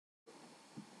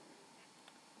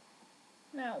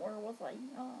Now, where was I?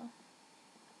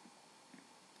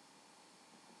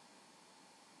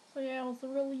 So yeah, it was a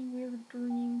really weird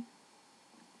dream.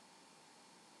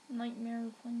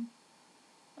 Nightmare thing.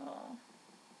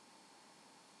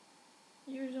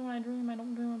 Usually when I dream, I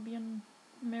don't dream of being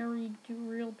married to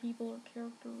real people or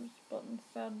characters, but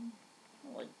instead,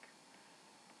 like,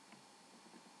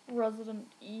 Resident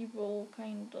Evil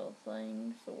kind of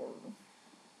things, or,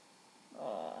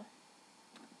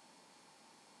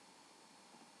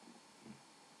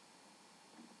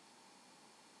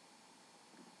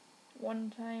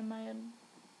 one time I had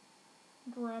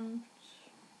dreamt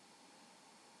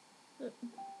that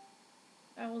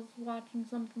I was watching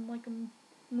something like a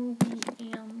movie,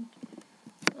 and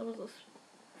there was this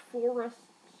forest,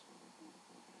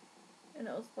 and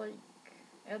it was like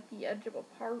at the edge of a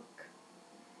park,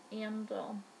 and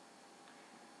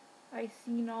I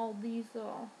seen all these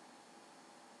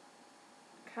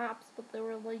cops, but they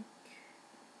were like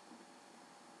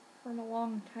from a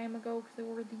long time ago, because they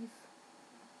wore these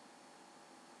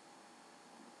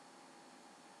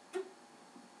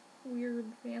weird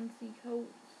fancy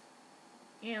coats,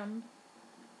 and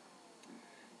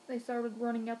they started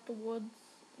running up the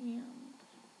woods, and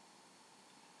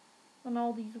then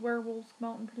all these werewolves come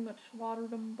out and pretty much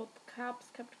slaughtered them, but the cops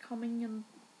kept coming,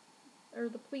 or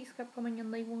the police kept coming,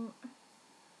 and they weren't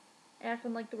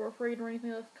acting like they were afraid or anything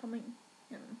that's coming,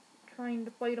 and trying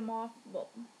to fight them off, but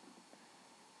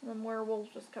then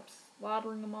werewolves just kept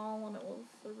slaughtering them all, and it was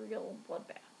a real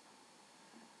bloodbath.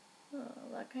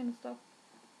 That kind of stuff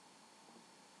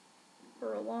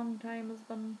for a long time has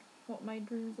been what my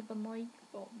dreams have been like,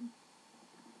 but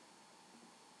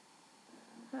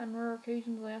on rare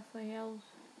occasions, yes, I have,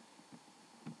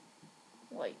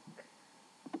 like,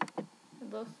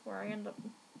 this, where I end up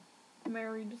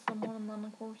married to someone, and then,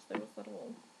 of course, there was that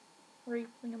whole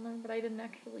rape thing in there, but I didn't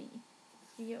actually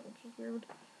see it, which is weird.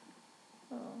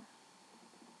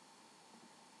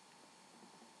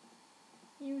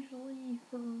 Usually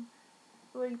for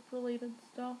rape-related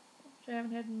stuff, which I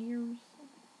haven't had in years,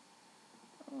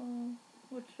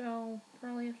 which I'll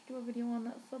probably have to do a video on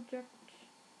that subject.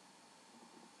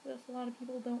 Because a lot of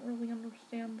people don't really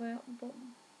understand that, but,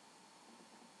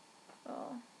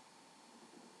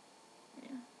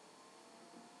 yeah.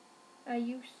 I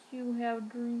used to have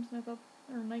dreams, and I thought,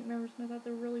 or nightmares, and I thought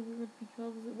they were really weird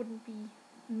because it wouldn't be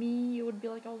me, it would be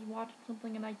like I was watching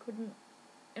something and I couldn't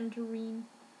intervene.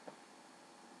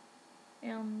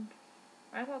 And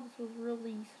I thought this was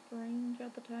really strange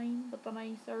at the time, but then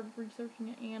I started researching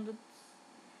it, and it's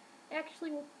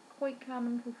actually quite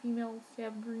common for females to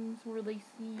have dreams where they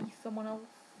see someone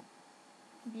else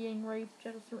being raped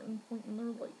at a certain point in their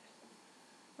life.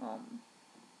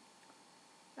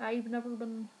 I've never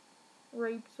been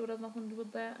raped, so it has nothing to do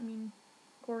with that. I mean,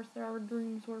 of course, there are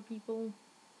dreams where people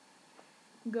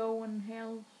go and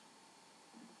have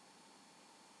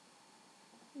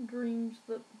dreams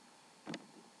that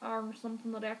are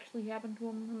something that actually happened to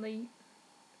them, and they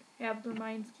have their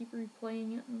minds keep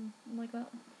replaying it and like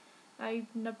that.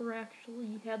 I've never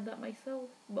actually had that myself,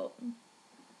 but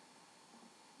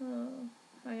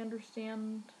I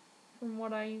understand from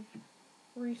what I've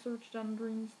researched on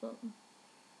dreams that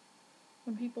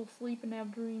when people sleep and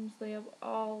have dreams, they have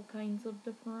all kinds of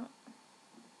different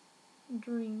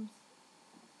dreams.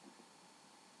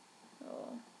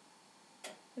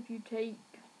 If you take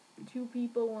two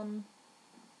people and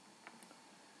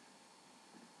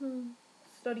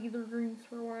study their dreams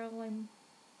for a while, I'm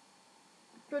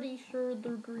pretty sure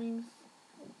their dreams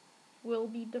will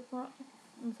be different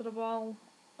instead of all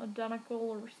identical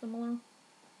or similar.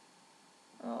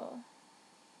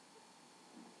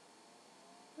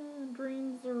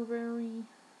 Dreams are very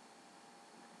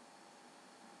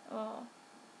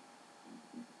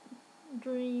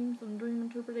dreams and dream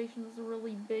interpretation is a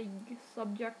really big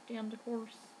subject, and of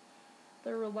course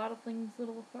there are a lot of things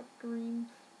that'll affect dreams,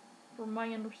 from my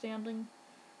understanding,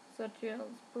 such as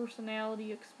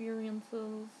personality,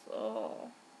 experiences,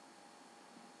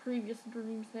 previous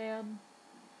dreams had,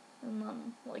 and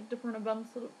then like different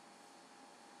events that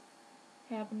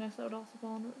have happened. I would also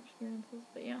fall under experiences,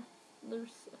 but yeah,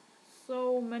 there's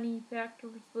so many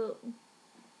factors that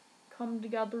come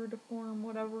together to form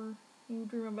whatever you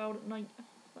dream about at night. If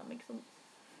that makes sense.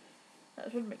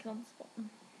 That should make sense, but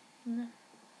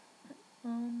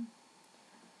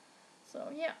so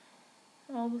yeah.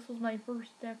 Well, this was my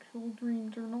first actual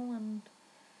dream journal, and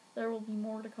there will be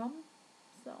more to come.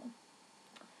 So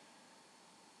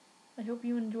I hope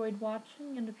you enjoyed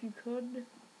watching, and if you could,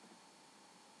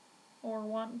 or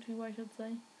want to, I should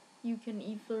say, you can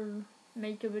either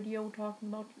make a video talking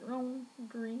about your own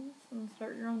dreams and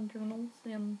start your own journals,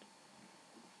 and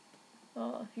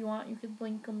If you want, you could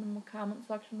link them in the comment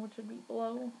section, which would be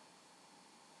below.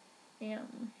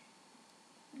 And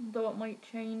though it might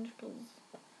change, because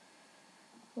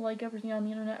like everything on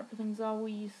the internet, everything's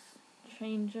always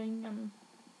changing, and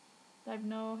I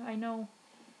know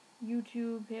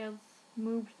YouTube has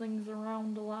moved things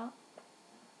around a lot,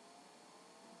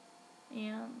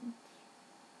 and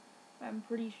I'm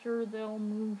pretty sure they'll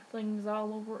move things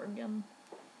all over again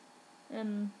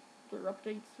in their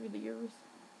updates through the years.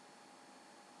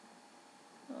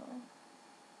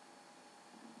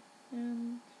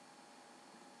 And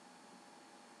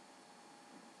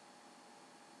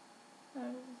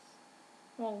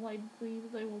I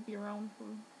believe they will be around for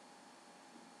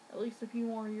at least a few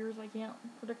more years. I can't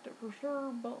predict it for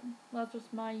sure, but that's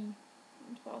just my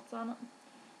thoughts on it.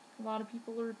 A lot of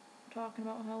people are talking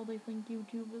about how they think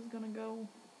YouTube is gonna go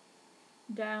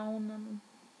down and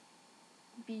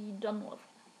be done with.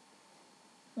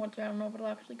 Which I don't know if it'll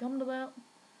actually come to that.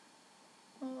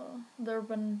 There have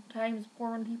been times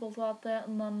before when people thought that,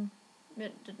 and then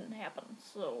it didn't happen.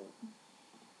 So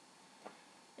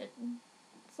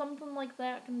something like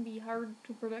that can be hard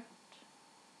to predict,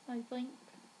 I think.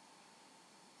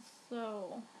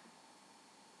 So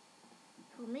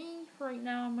for me, for right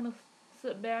now, I'm gonna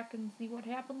sit back and see what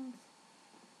happens.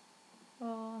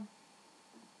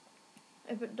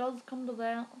 If it does come to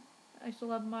that, I still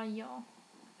have my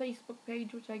Facebook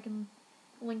page, which I can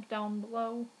link down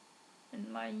below in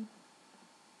my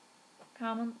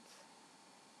comments.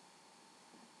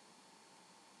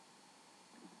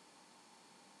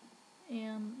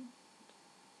 And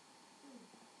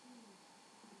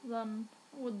then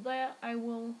with that, I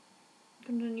will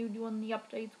continue doing the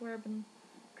updates where I've been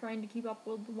trying to keep up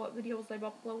with what videos I've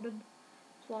uploaded,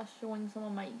 plus showing some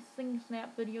of my SingSnap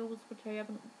videos, which I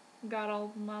haven't got all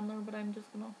of them on there, but I'm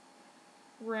just gonna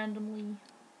randomly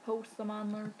post them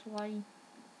on there till I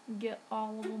get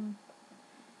all of them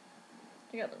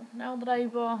together. Now that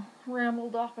I've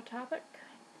rambled off a topic,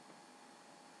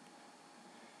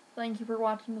 thank you for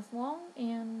watching this long,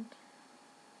 and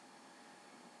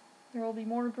there will be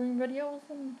more dream videos,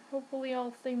 and hopefully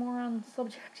I'll stay more on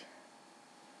subject.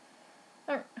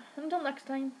 Alright, until next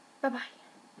time, bye bye.